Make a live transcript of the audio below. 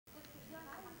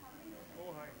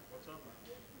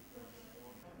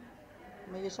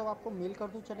मैं ये सब आपको मेल कर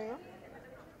दूं, चलेगा?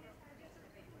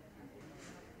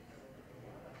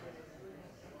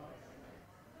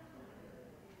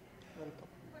 वेलकम।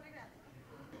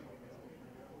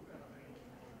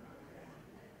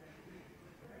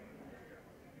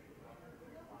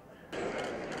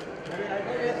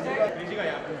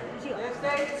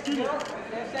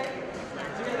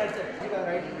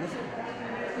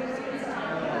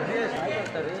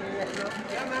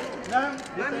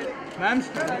 मैम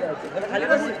खाली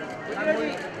बस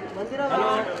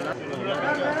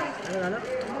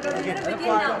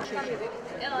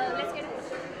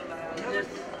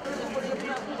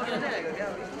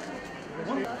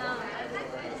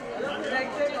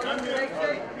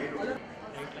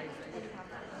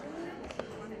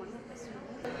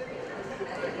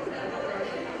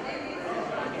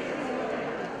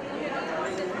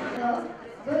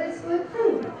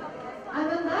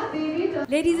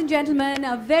Ladies and gentlemen,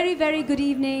 a very, very good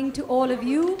evening to all of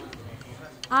you.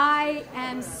 I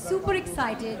am super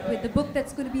excited with the book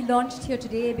that's going to be launched here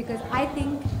today because I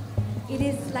think it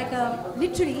is like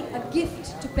literally a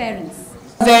gift to parents.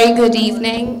 Very good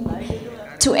evening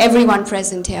to everyone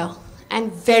present here,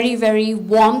 and very, very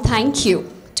warm thank you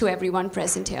to everyone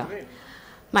present here.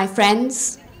 My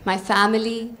friends, my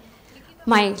family,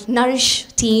 my Nourish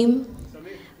team,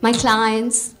 my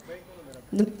clients,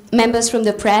 the members from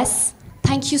the press.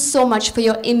 Thank you so much for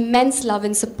your immense love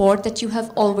and support that you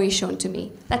have always shown to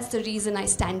me. That's the reason I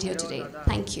stand here today.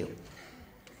 Thank you.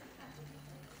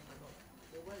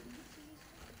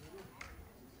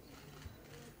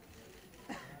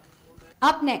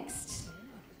 Up next,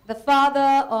 the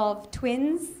father of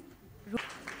twins.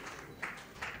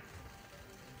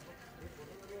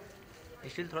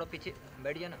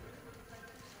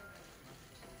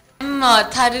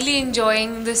 I'm thoroughly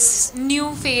enjoying this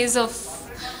new phase of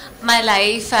my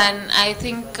life, and I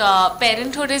think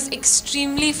parenthood is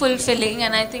extremely fulfilling,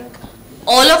 and I think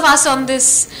all of us on this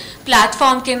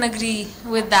platform can agree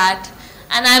with that.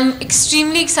 And I'm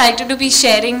extremely excited to be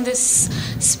sharing this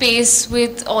space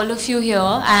with all of you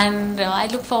here, and I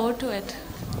look forward to it.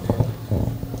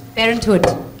 Parenthood.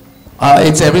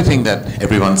 It's everything that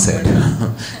everyone said.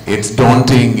 It's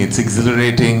daunting, it's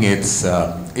exhilarating,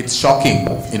 it's shocking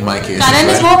in my case. Karan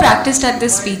is more practiced at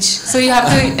this speech, so you have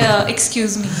to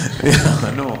excuse me.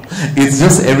 Yeah, no, it's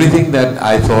just everything that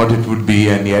I thought it would be,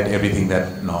 and yet everything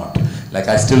that not. Like,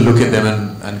 I still look at them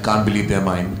and can't believe their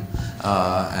mind,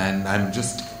 and I'm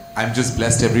just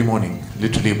blessed every morning,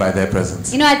 literally, by their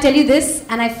presence. You know, I tell you this,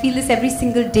 and I feel this every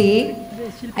single day.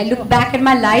 I look back at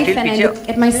my life and I look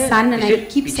at my son and I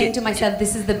keep saying to myself,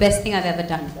 this is the best thing I've ever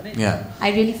done. Yeah.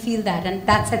 I really feel that, and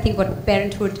that's, I think, what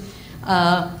parenthood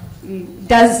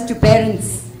does to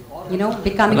parents, you know,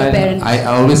 becoming a parent. I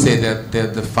always say that they're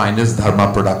the finest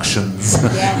dharma productions,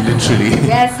 literally,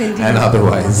 yes, indeed. and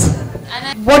otherwise.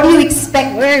 What do you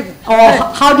expect, or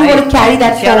how do you want to carry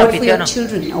that forward for your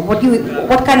children? Or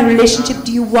what kind of relationship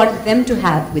do you want them to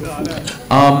have with food?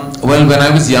 Well, when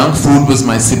I was young, food was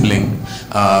my sibling,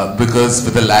 because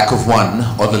with the lack of one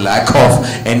or the lack of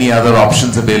any other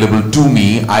options available to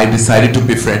me, I decided to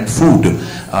befriend food,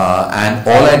 and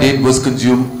all I did was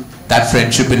consume that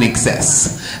friendship in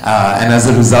excess, and as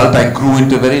a result I grew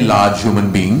into a very large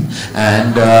human being,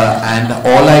 and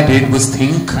all I did was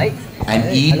think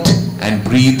and eat and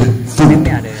breathe food,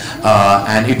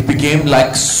 and it became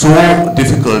like so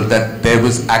difficult that there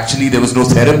was no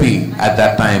therapy at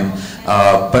that time,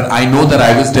 but I know that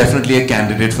I was definitely a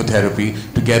candidate for therapy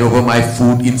to get over my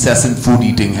incessant food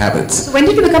eating habits. So when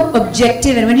did you become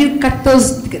objective, and when did you cut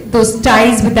those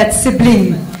ties with that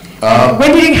sibling?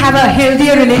 When did you have a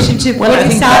healthier relationship? Well, when I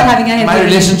did you think start having a healthier my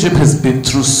relationship has been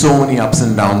through so many ups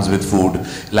and downs with food.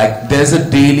 Like, there's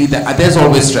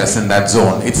always stress in that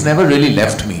zone. It's never really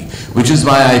left me, which is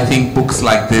why I think books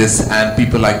like this and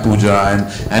people like Pooja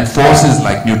and forces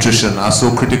like nutrition are so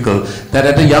critical, that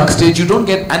at a young stage you don't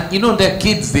get, and you know, they're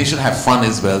kids, they should have fun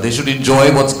as well. They should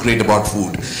enjoy what's great about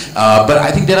food. But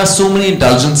I think there are so many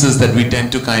indulgences that we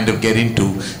tend to kind of get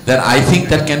into that I think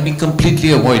that can be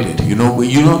completely avoided. You know,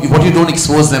 what you don't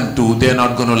expose them to, they're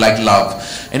not going to like love.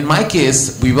 In my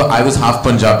case, I was half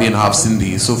Punjabi and half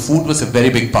Sindhi, so food was a very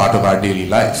big part of our daily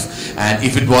life. And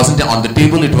if it wasn't on the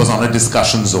table, it was on a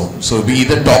discussion zone. So we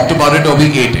either talked about it or we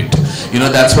ate it. You know,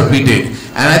 that's what we did.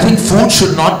 And I think food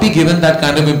should not be given that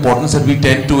kind of importance that we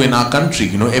tend to in our country.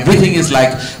 You know, everything is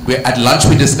like, at lunch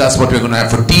we discuss what we're going to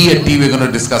have for tea, at tea we're going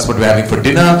to discuss what we're having for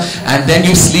dinner, and then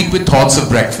you sleep with thoughts of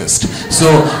breakfast. So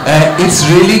it's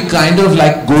really kind of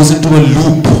like goes into a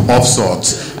loop of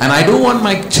sorts. And I don't want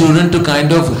my children to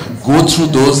kind of go through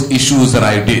those issues that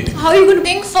I did. How are you going to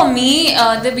think? For me,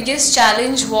 the biggest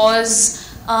challenge was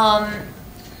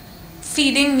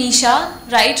feeding Misha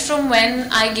right from when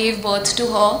I gave birth to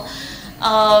her.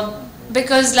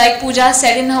 Because like Pooja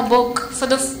said in her book, for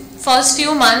the first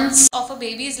few months of a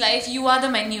baby's life, you are the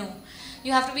menu.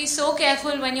 You have to be so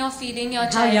careful when you're feeding your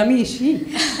child. How yummy is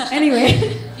she?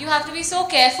 Anyway. You have to be so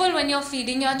careful when you're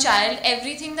feeding your child.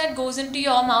 Everything that goes into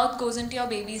your mouth goes into your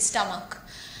baby's stomach.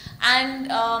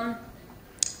 And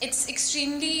it's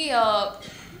extremely,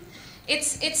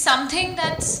 it's something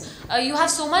that's, you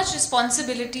have so much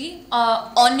responsibility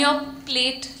on your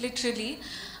plate, literally.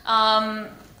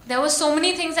 There were so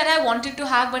many things that I wanted to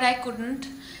have, but I couldn't,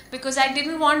 because I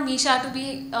didn't want Misha to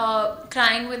be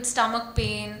crying with stomach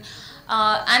pain.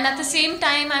 And at the same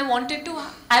time, I wanted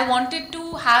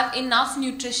to have enough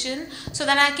nutrition so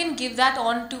that I can give that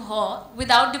on to her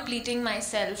without depleting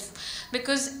myself,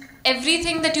 because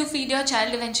everything that you feed your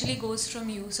child eventually goes from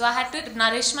you. So I had to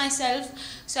nourish myself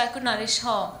so I could nourish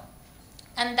her,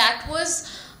 and that was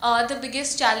the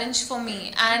biggest challenge for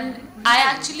me. And I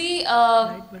actually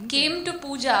came to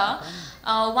Pooja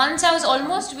once I was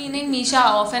almost weaning Misha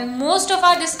off, and most of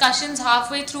our discussions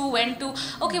halfway through went to,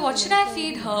 okay, what should I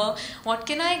feed her? What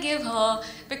can I give her?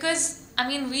 Because, I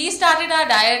mean, we started our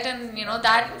diet, and you know,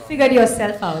 that... Figured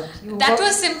yourself out. That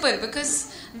was simple,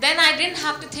 because then I didn't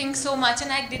have to think so much,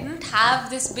 and I didn't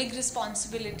have this big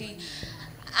responsibility.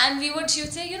 And she would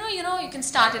say, you know, you can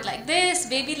start it like this,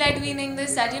 baby-led weaning,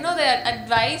 this, that. You know, the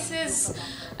advice is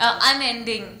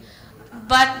unending.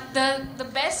 But the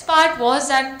best part was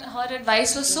that her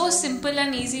advice was so simple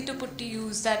and easy to put to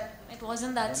use that it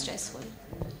wasn't that stressful.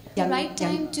 The right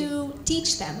time to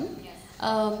teach them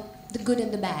the good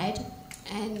and the bad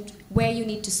and where you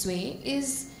need to sway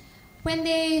is when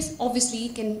they obviously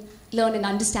can learn and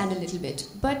understand a little bit.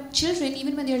 But children,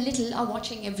 even when they're little, are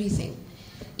watching everything.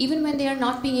 Even when they are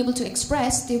not being able to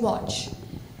express, they watch.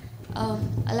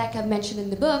 Like I've mentioned in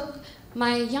the book,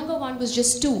 my younger one was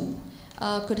just 2.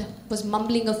 Was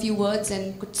mumbling a few words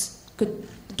and could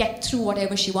get through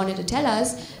whatever she wanted to tell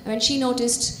us. And when she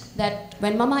noticed that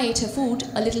when Mama ate her food,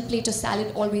 a little plate of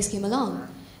salad always came along.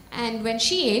 And when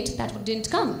she ate, that didn't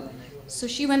come. So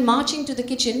she went marching to the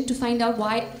kitchen to find out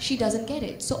why she doesn't get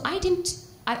it. So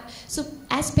so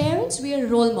as parents, we are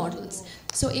role models.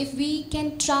 So if we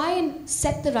can try and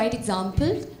set the right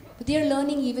example, they're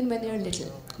learning even when they're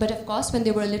little. But of course, when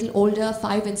they were a little older,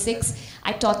 5 and 6,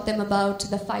 I taught them about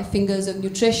the 5 fingers of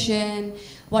nutrition,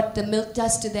 what the milk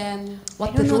does to them,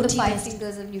 what the roti does. I don't know the 5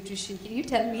 fingers of nutrition. Can you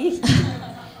tell me?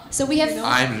 So we have...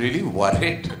 I'm really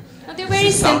worried. No, they're very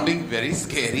sounding very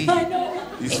scary. I know.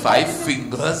 These 5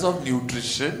 fingers of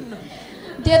nutrition.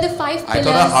 They're the 5 pillars. I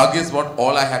thought a hug is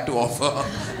all I had to offer.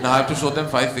 Now I have to show them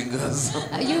 5 fingers.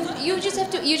 You just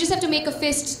have to make a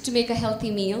fist to make a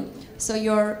healthy meal. So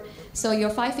your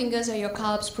 5 fingers are your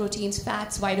carbs, proteins,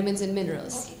 fats, vitamins, and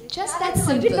minerals. Just that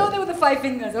simple. I didn't know they were the 5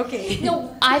 fingers. Okay.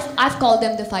 No, I've called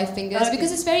them the 5 fingers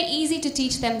because it's very easy to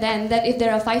teach them then that if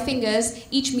there are 5 fingers,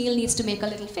 each meal needs to make a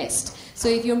little fist. So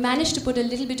if you manage to put a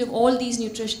little bit of all these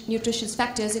nutritious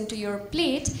factors into your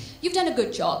plate, you've done a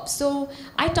good job. So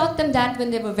I taught them that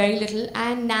when they were very little,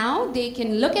 and now they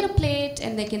can look at a plate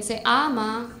and they can say,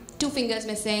 ma, 2 fingers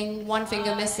missing, 1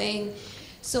 finger missing.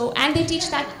 So, and they teach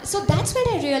that. So that's when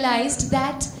I realized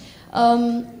that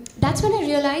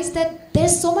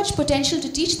there's so much potential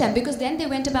to teach them, because then they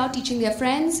went about teaching their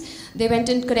friends. They went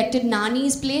and corrected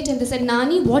Nani's plate and they said,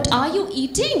 Nani, what are you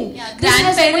eating? Yeah, this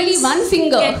has only 1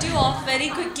 finger. Get you off very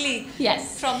quickly.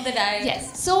 Yes. From the diet.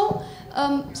 Yes. So,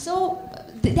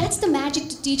 that's the magic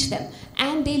to teach them.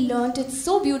 And they learned it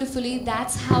so beautifully.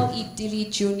 That's how Eat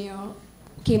Delete Junior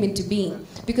came into being,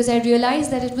 because I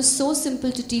realized that it was so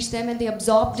simple to teach them, and they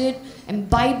absorbed it,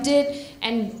 imbibed it,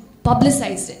 and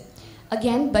publicized it.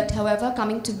 Again, but however,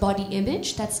 coming to body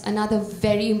image, that's another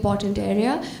very important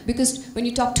area, because when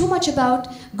you talk too much about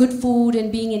good food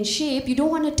and being in shape, you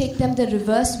don't want to take them the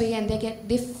reverse way, and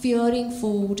they're fearing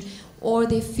food, or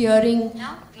they're fearing...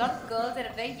 Now, a lot of girls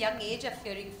at a very young age are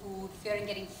fearing food, fearing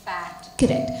getting fat.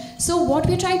 Correct. So what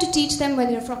we're trying to teach them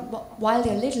while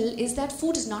they're little is that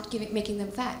food is not making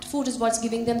them fat. Food is what's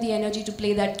giving them the energy to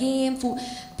play that game.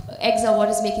 Eggs are what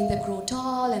is making them grow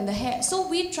tall, and the hair. So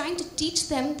we're trying to teach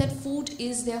them that food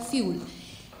is their fuel.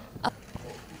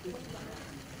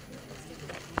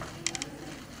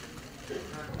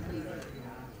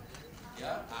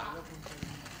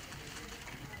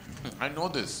 I know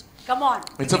this. Come on.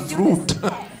 It's a fruit.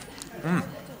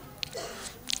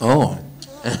 Oh.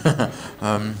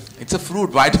 It's a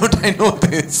fruit. Why don't I know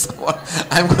this?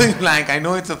 I'm going blank. I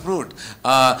know it's a fruit.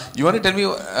 You want to tell me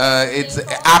it's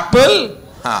apple?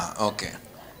 Okay.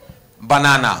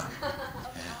 Banana.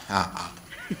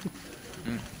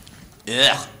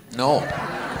 Yeah. No.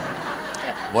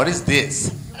 What is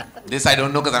this? This I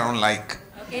don't know because I don't like.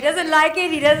 He doesn't like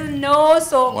it, he doesn't know,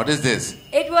 so... What is this?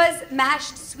 It was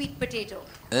mashed sweet potato.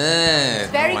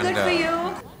 Very good for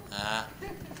you.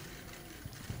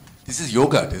 This is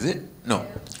yogurt, is it? No.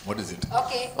 What is it?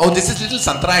 Okay. Oh, this is little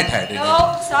santra it had in it.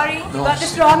 No, sorry, No. you got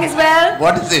this wrong as well.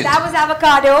 What is it? That was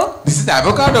avocado. This is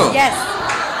avocado? Yes.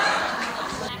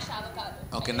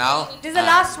 Okay, now. This is the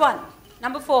last one.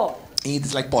 Number 4.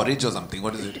 It's like porridge or something.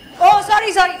 What is it? Oh, sorry.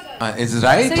 Is it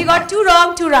right? So you got 2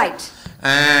 wrong, 2 right.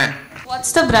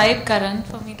 What's the bribe, Karan,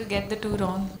 for me to get the 2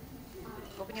 wrong?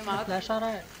 Open your mouth. Flash आ रहा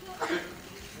है.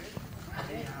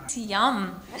 It's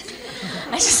yum.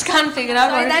 I just can't figure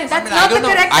out what it is. That's not the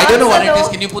correct I don't know what it answer, is.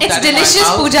 Can you put It's that in my delicious,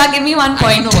 mouth? Pooja. Give me 1 I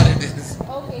point. don't know what it is.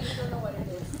 Okay, you don't know what it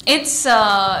is.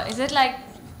 It's, is it like,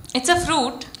 it's a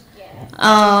fruit.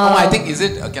 Oh, I think, is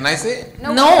it, can I say?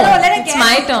 No, let her it's guess.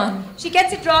 my turn. She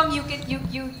gets it wrong, you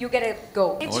get a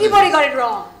go. What Everybody is got it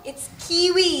wrong. It's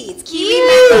kiwi. It's kiwi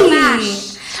mango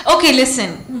mash. Okay,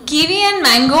 listen. Kiwi and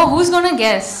mango, who's gonna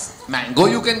guess? Mango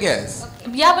you can guess.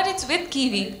 Yeah, but it's with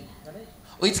kiwi.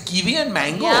 Oh, it's kiwi and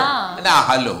mango? Yeah. Nah,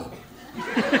 hello.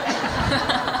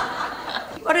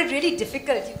 You got it really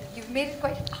difficult. You've made it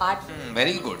quite hard.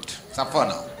 Very good. Suffer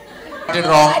now. Got it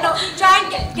wrong. I know. Try and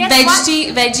guess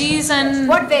Veggies and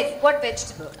what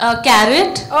vegetable?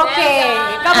 carrot. Okay,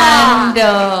 come And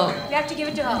on. You have to give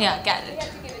it to her. yeah, carrot.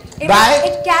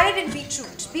 It's carrot and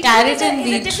beetroot. Carrot and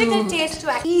is a difficult beetroot. taste to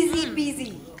act. Easy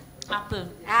peasy. Apple.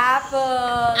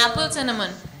 Apple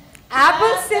Cinnamon.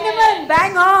 Apple cinnamon.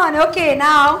 Bang on. Okay,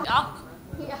 now.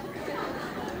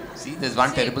 See, there's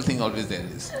one terrible thing always there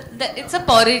is. It's a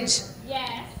porridge.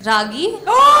 Yes. Ragi.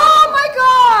 Oh my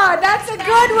God, that's a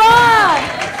good one.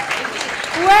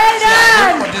 Well See, I don't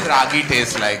know done. what this ragi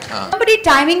tastes like. Somebody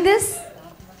timing this?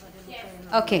 Yes.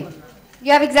 Okay.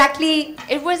 You have exactly.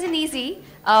 It wasn't easy.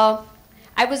 I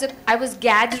was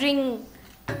gathering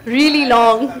really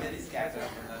long.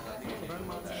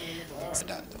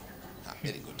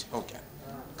 Very good. Okay.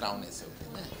 Crown is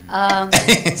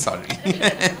sorry.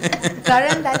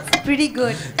 Karan, that's pretty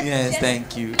good. Yes,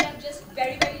 thank you. Just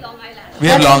very, very long eyelashes. We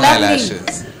have That's long lovely.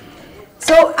 eyelashes.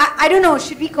 So I don't know.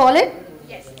 Should we call it?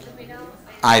 Yes, the winner.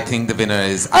 I think the winner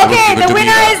is. I would Okay, give it the to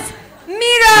winner Mira. is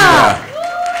Mira.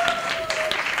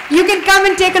 You can come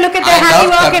and take a look at their I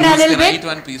love handiwork in a tattoos. little Can I bit. eat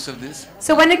one piece of this?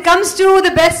 So when it comes to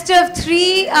the best of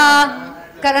 3,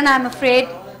 Karan, I'm afraid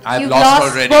I've you've lost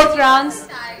already. both rounds.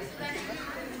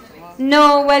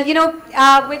 No, well,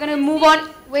 we're going to move on.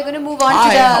 We're going to move on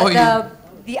Hi, how are to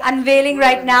the unveiling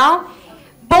right now.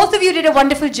 Both of you did a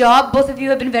wonderful job. Both of you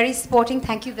have been very sporting.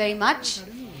 Thank you very much.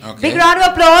 Okay. Big round of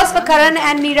applause for Karan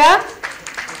and Mira.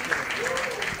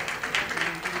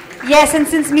 Yes, and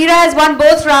since Mira has won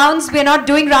both rounds, we're not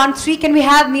doing round 3. Can we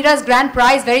have Mira's grand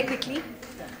prize very quickly?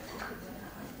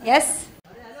 Yes?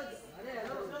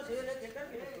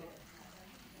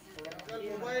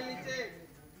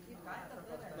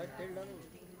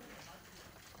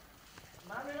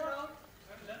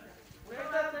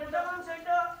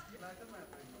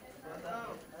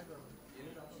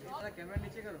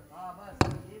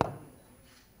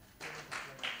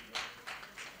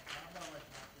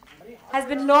 Has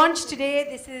been launched today.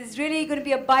 This is really going to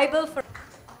be a Bible for...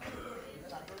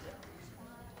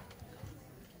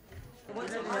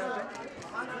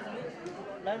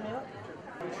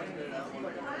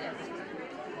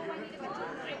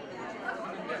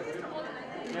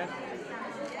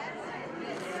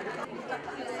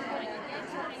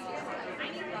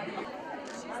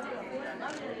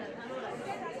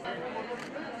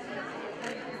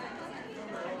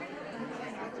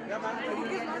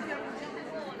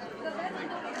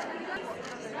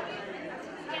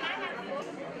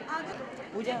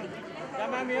 पूजा क्या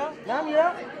ma'am ये ma'am ये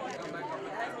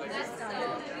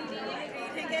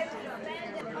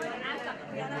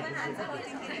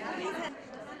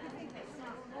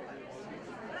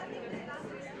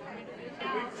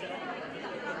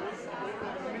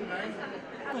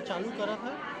मैं चालू करा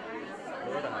था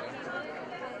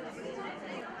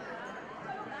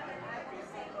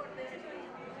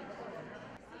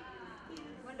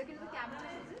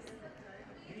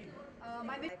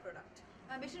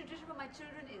My mission nutrition for my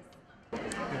children is...